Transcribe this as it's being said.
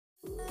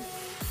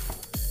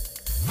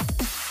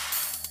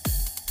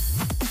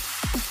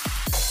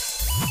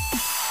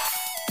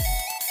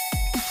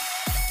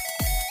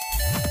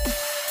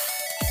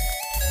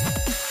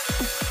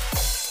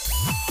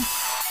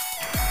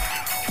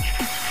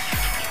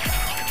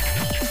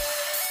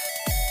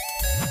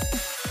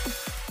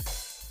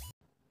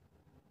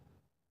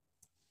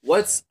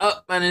What's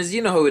up, man?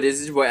 You know who it is.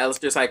 It's your boy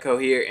AlastairPsycho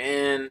here,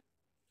 and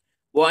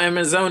well,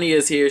 Amazonia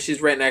is here.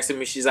 She's right next to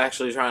me. She's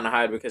actually trying to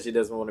hide because she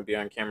doesn't want to be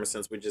on camera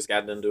since we just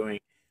got done doing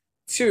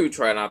two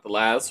Try Not to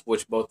Laughs,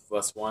 which both of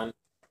us won.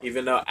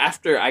 Even though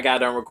after I got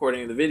done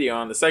recording the video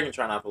on the second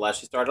Try Not to Laugh,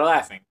 she started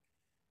laughing.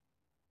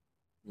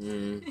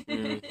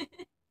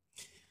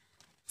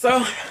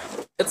 So,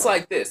 it's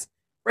like this.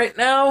 Right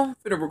now, I'm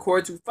going to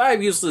record to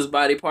 5 useless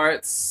body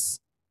parts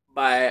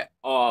by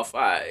all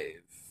 5.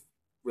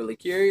 Really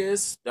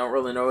curious. Don't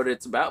really know what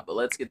it's about, but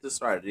let's get this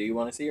started. Do you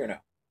want to see or no?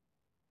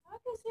 I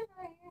can see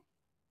right here.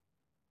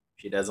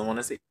 She doesn't want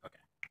to see. Okay.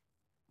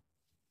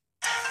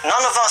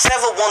 None of us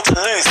ever want to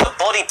lose a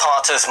body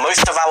part, as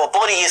most of our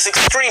body is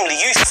extremely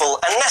useful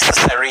and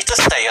necessary to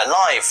stay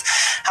alive.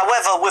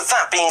 However, with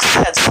that being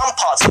said, some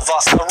parts of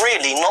us are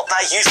really not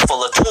that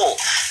useful at all,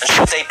 and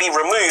should they be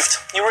removed,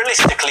 you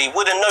realistically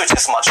wouldn't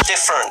notice much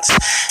difference.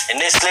 In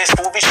this list,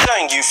 we'll be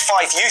showing you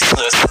 5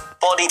 useless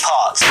body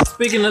parts.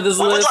 Speaking of this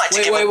list,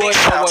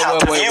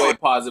 wait,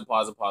 pause it.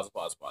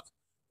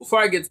 Before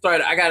I get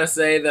started, I gotta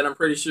say that I'm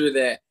pretty sure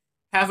that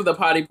half of the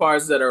potty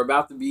parts that are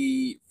about to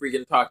be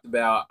freaking talked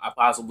about, I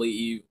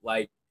possibly,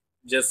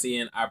 just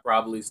seeing, I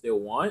probably still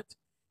want.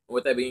 And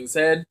with that being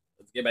said,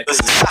 let's get back to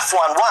this.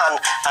 Safwan Wan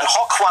and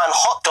Hokwan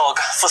Hot Dog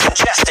for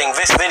suggesting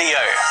this video.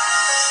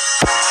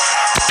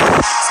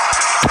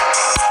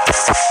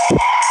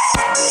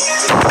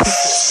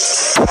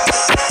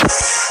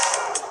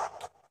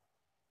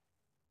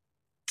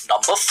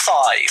 Number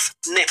 5.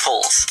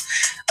 Nipples.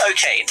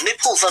 Okay,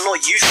 nipples are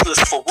not useless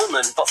for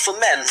women, but for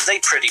men, they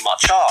pretty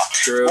much are.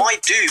 True. Why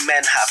do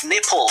men have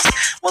nipples?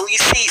 Well, you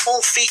see,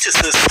 all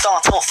fetuses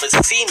start off as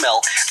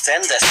female, then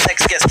their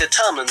sex gets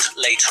determined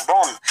later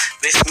on.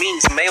 This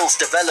means males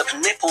develop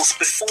nipples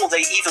before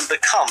they even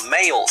become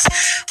males.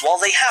 While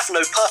they have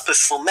no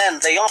purpose for men,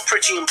 they are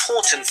pretty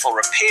important for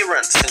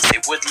appearance, since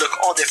it would look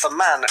odd if a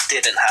man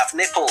didn't have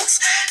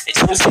nipples. It's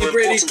also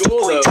important to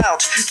point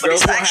out, but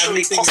it's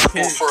actually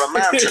possible for a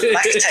man to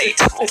lactate,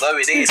 although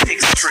it is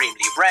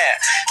extremely rare,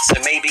 so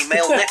maybe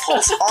male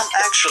nipples aren't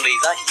actually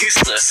that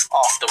useless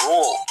after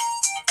all.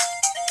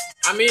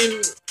 I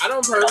mean, I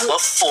don't personally... Number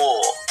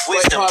 4.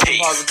 Wisdom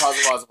teeth.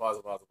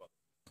 Pause.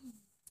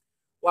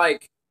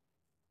 Like,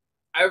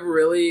 I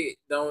really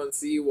don't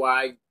see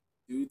why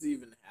dudes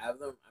even have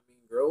them. I mean,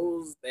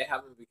 girls, they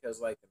have them because,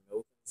 the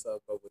milk and stuff,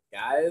 but with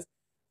guys,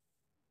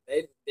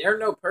 they're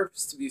no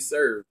purpose to be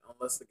served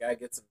unless the guy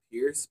gets them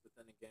pierced, but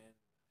then again,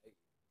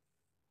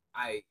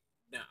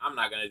 I'm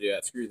not going to do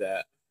that. Screw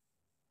that.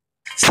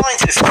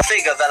 Scientists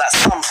figure that at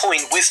some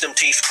point wisdom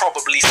teeth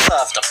probably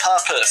served a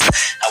purpose.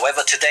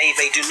 However, today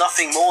they do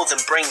nothing more than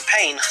bring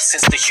pain,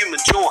 since the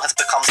human jaw has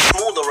become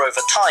smaller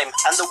over time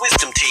and the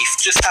wisdom teeth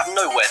just have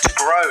nowhere to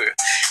grow.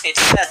 It's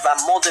said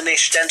that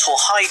modernish dental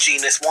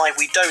hygiene is why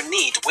we don't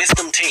need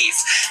wisdom teeth.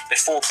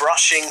 Before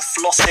brushing,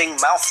 flossing,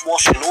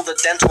 mouthwash and all the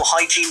dental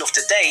hygiene of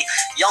today,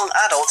 young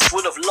adults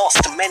would have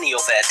lost many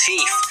of their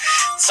teeth.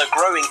 So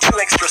growing 2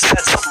 extra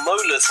sets of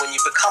molars when you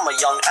become a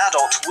young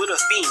adult would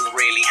have been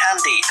really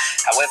handy.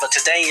 However,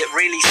 today it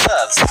really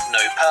serves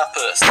no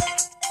purpose.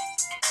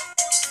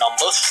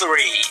 Number 3.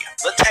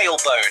 The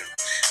tailbone.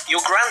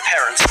 Your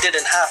grandparents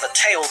didn't have a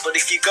tail, but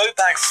if you go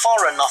back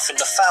far enough in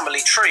the family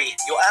tree,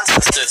 your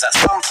ancestors at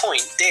some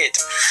point did.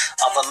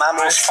 Other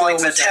mammals find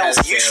their tails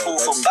useful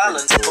for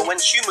balance, but when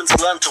humans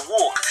learned to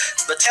walk,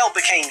 the tail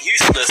became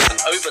useless,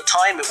 and over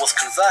time it was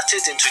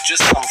converted into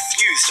just some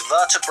fused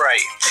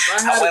vertebrae.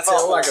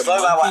 However,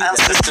 although our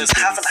ancestors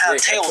haven't had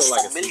tails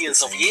for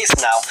millions of years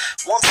now,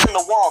 once in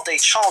a while a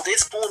child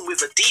is born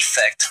with a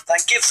defect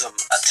that gives them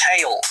a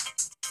tail.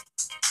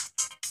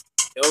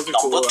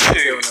 Number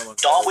 2.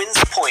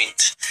 Darwin's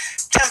point.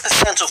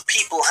 10% of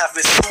people have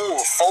this small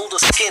fold of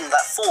skin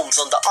that forms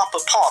on the upper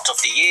part of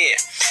the ear.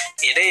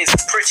 It is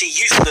pretty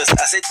useless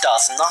as it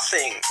does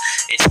nothing.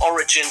 Its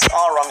origins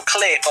are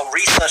unclear, but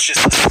researchers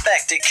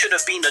suspect it could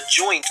have been a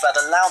joint that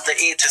allowed the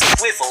ear to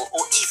swivel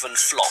or even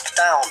flop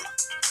down.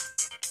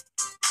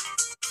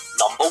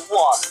 Number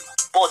 1.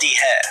 Body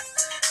hair.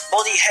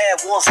 Body hair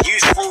was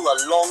useful a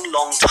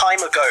long time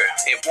ago.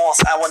 It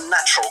was our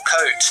natural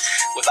coat.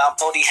 Without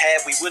body hair,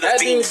 we would have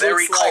been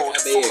very cold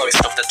for most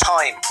of the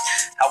time.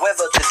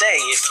 However, today,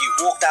 if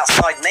you walked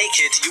outside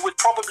naked, you would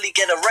probably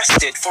get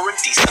arrested for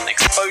indecent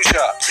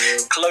exposure.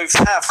 Clothes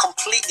have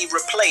completely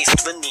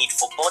replaced the need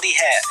for body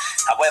hair.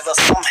 However,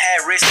 some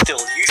hair is still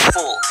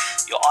useful.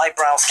 Your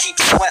eyebrows keep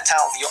sweat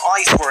out of your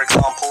eyes, for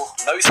example.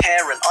 Nose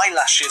hair and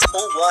eyelashes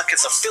all work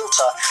as a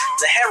filter.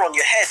 The hair on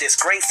your head is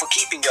great for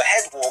keeping your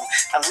head warm,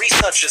 and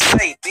researchers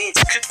say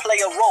beards could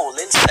play a role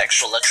in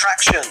sexual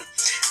attraction.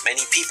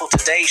 Many people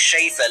today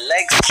shave their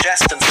legs,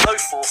 chest and so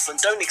forth and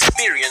don't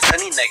experience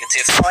any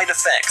negative side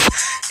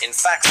effects. In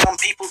fact, some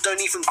people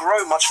don't even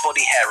grow much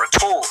body hair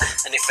at all,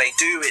 and if they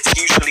do, it's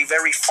usually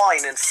very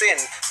fine and thin,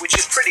 which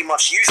is pretty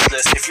much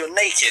useless if you're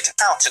naked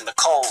out in the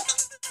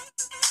cold.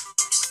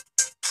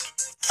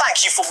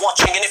 Thank you for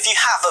watching, and if you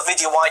have a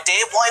video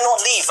idea, why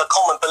not leave a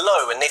comment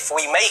below, and if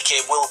we make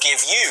it, we'll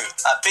give you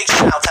a big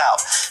shout out.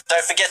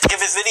 Don't forget to give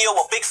this video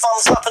a big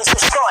thumbs up and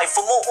subscribe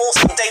for more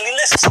awesome daily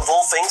lists of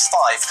all things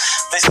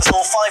 5. This is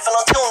All 5, and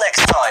until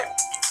next time,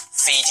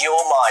 feed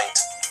your mind.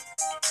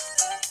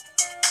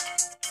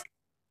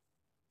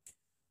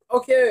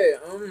 Okay,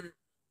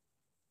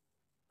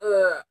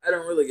 I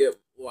don't really get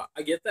why.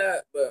 I get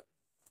that, but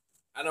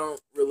I don't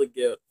really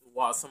get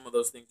why some of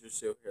those things are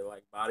still here,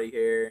 like body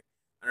hair.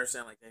 I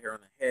understand, like, the hair on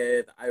the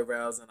head, the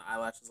eyebrows, and the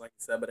eyelashes, like you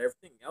said, but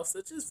everything else,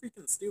 it's just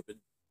freaking stupid.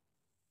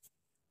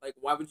 Like,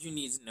 why would you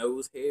need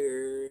nose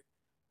hair,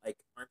 like,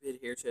 armpit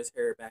hair, chest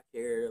hair, back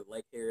hair,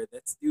 leg hair?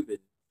 That's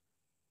stupid.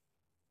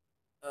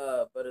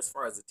 But as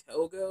far as the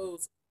tail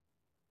goes,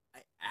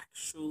 I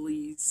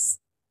actually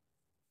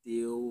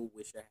still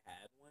wish I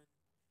had one.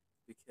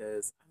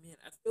 Because, I mean,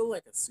 I feel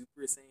like a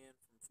Super Saiyan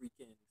from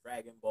freaking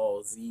Dragon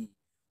Ball Z.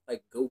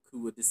 Like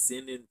Goku, a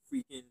descendant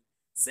freaking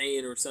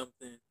Saiyan or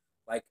something.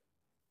 Like,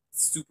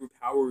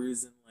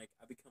 superpowers, and like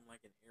I become like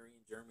an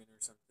Aryan German or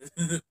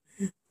something.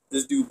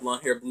 This dude,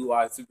 blonde hair, blue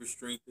eyes, super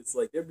strength. It's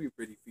like, that'd be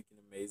pretty freaking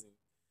amazing.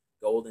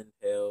 Golden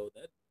tail,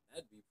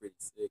 that'd be pretty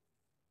sick.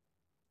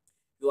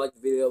 If you like the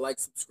video, like,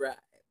 subscribe.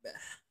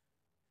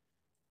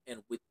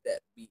 And with that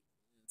being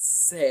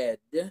said,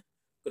 I'm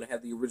gonna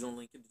have the original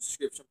link in the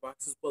description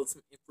box, as well as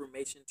some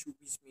information to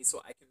reach me so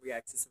I can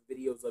react to some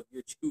videos of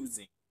your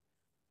choosing.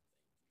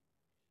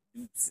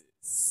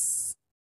 Deuces.